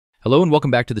Hello and welcome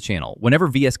back to the channel. Whenever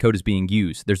VS Code is being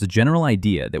used, there's a general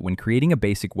idea that when creating a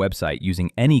basic website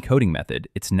using any coding method,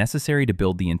 it's necessary to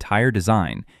build the entire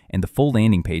design and the full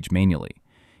landing page manually.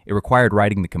 It required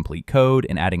writing the complete code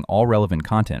and adding all relevant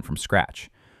content from scratch.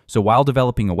 So while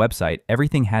developing a website,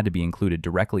 everything had to be included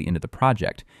directly into the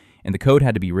project, and the code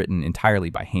had to be written entirely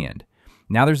by hand.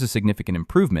 Now there's a significant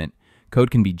improvement.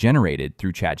 Code can be generated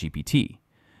through ChatGPT.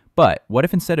 But what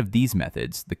if instead of these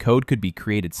methods, the code could be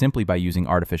created simply by using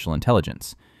artificial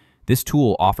intelligence? This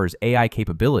tool offers AI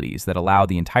capabilities that allow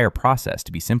the entire process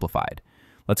to be simplified.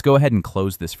 Let's go ahead and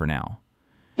close this for now.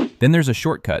 Then there's a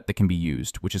shortcut that can be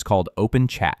used, which is called Open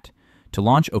Chat. To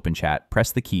launch Open Chat,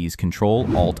 press the keys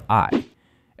Ctrl+Alt+I.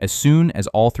 As soon as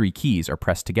all three keys are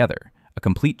pressed together, a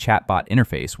complete chatbot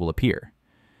interface will appear.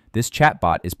 This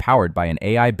chatbot is powered by an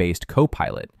AI-based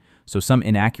Copilot, so some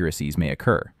inaccuracies may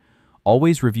occur.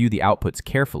 Always review the outputs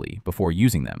carefully before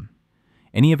using them.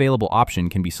 Any available option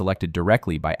can be selected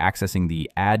directly by accessing the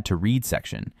Add to Read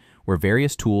section, where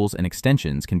various tools and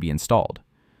extensions can be installed.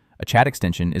 A chat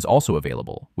extension is also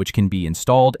available, which can be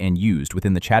installed and used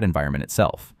within the chat environment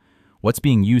itself. What's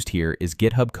being used here is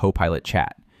GitHub Copilot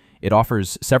Chat. It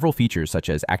offers several features such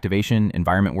as activation,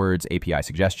 environment words, API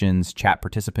suggestions, chat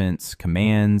participants,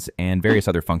 commands, and various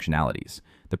other functionalities.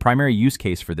 The primary use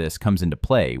case for this comes into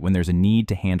play when there's a need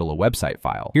to handle a website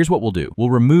file. Here's what we'll do. We'll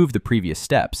remove the previous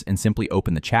steps and simply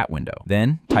open the chat window.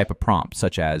 Then type a prompt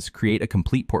such as create a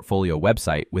complete portfolio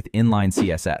website with inline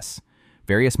CSS.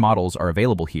 Various models are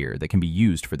available here that can be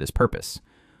used for this purpose.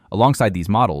 Alongside these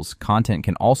models, content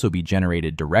can also be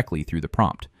generated directly through the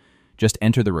prompt. Just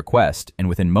enter the request, and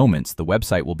within moments, the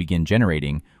website will begin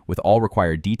generating with all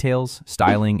required details,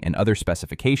 styling, and other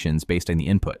specifications based on the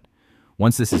input.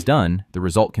 Once this is done, the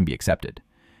result can be accepted.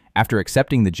 After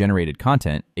accepting the generated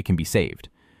content, it can be saved.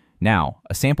 Now,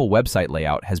 a sample website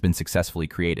layout has been successfully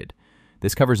created.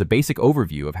 This covers a basic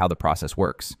overview of how the process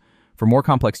works. For more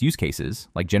complex use cases,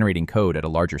 like generating code at a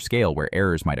larger scale where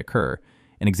errors might occur,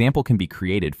 an example can be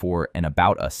created for an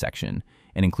About Us section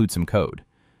and include some code.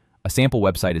 A sample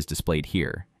website is displayed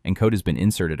here, and code has been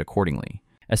inserted accordingly.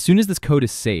 As soon as this code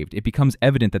is saved, it becomes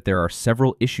evident that there are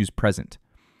several issues present.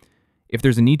 If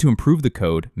there's a need to improve the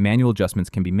code, manual adjustments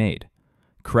can be made.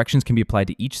 Corrections can be applied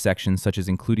to each section, such as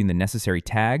including the necessary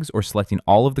tags or selecting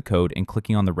all of the code and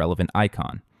clicking on the relevant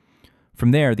icon. From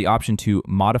there, the option to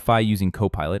modify using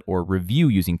Copilot or review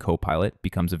using Copilot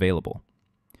becomes available.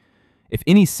 If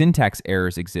any syntax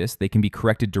errors exist, they can be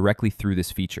corrected directly through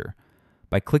this feature.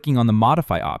 By clicking on the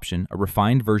Modify option, a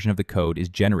refined version of the code is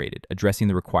generated, addressing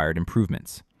the required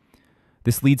improvements.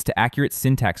 This leads to accurate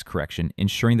syntax correction,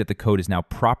 ensuring that the code is now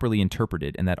properly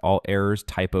interpreted and that all errors,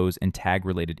 typos, and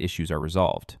tag-related issues are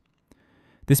resolved.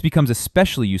 This becomes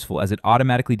especially useful as it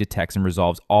automatically detects and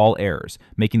resolves all errors,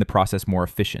 making the process more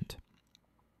efficient.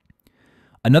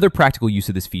 Another practical use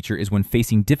of this feature is when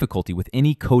facing difficulty with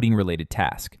any coding-related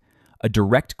task. A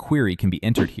direct query can be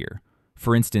entered here.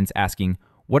 For instance, asking,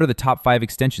 "What are the top 5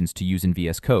 extensions to use in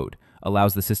VS Code?"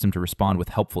 allows the system to respond with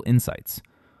helpful insights.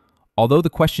 Although the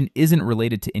question isn't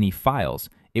related to any files,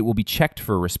 it will be checked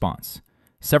for a response.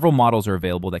 Several models are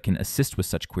available that can assist with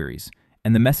such queries,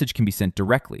 and the message can be sent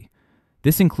directly.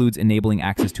 This includes enabling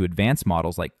access to advanced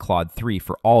models like Claude 3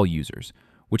 for all users,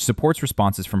 which supports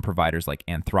responses from providers like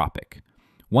Anthropic.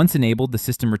 Once enabled, the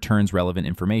system returns relevant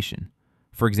information.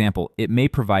 For example, it may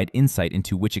provide insight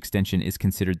into which extension is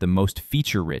considered the most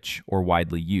feature-rich or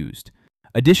widely used.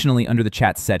 Additionally, under the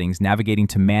chat settings, navigating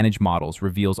to Manage Models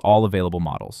reveals all available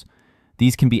models.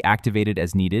 These can be activated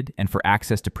as needed, and for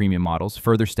access to premium models,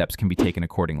 further steps can be taken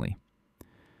accordingly.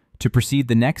 To proceed,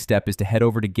 the next step is to head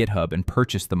over to GitHub and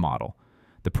purchase the model.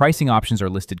 The pricing options are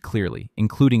listed clearly,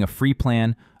 including a free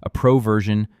plan, a pro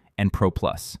version, and Pro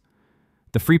Plus.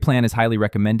 The free plan is highly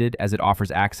recommended as it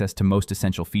offers access to most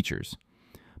essential features.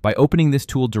 By opening this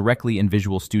tool directly in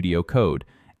Visual Studio Code,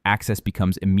 access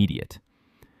becomes immediate.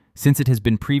 Since it has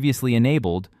been previously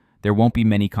enabled, there won't be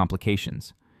many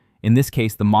complications. In this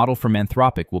case, the model from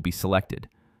Anthropic will be selected.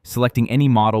 Selecting any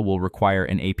model will require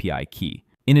an API key.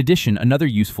 In addition, another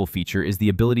useful feature is the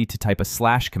ability to type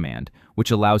a / command,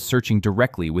 which allows searching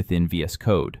directly within VS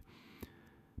Code.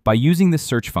 By using this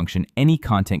search function, any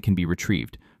content can be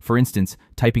retrieved. For instance,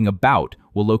 typing About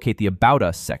will locate the About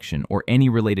Us section or any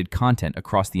related content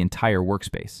across the entire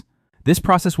workspace. This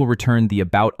process will return the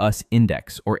About Us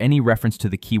index or any reference to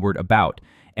the keyword About,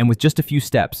 and with just a few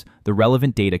steps, the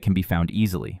relevant data can be found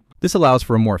easily. This allows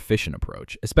for a more efficient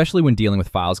approach, especially when dealing with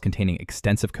files containing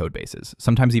extensive codebases,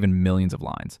 sometimes even millions of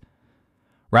lines.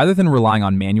 Rather than relying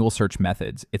on manual search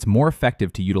methods, it's more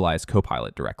effective to utilize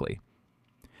Copilot directly.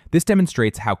 This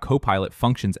demonstrates how Copilot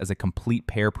functions as a complete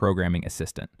pair programming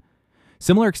assistant.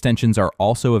 Similar extensions are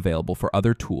also available for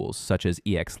other tools such as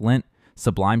EXLint,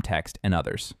 Sublime Text, and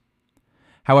others.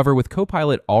 However, with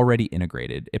Copilot already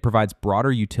integrated, it provides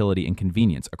broader utility and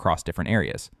convenience across different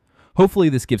areas. Hopefully,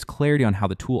 this gives clarity on how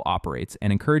the tool operates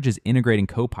and encourages integrating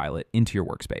Copilot into your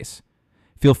workspace.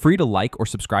 Feel free to like or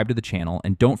subscribe to the channel,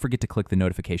 and don't forget to click the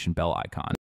notification bell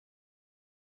icon.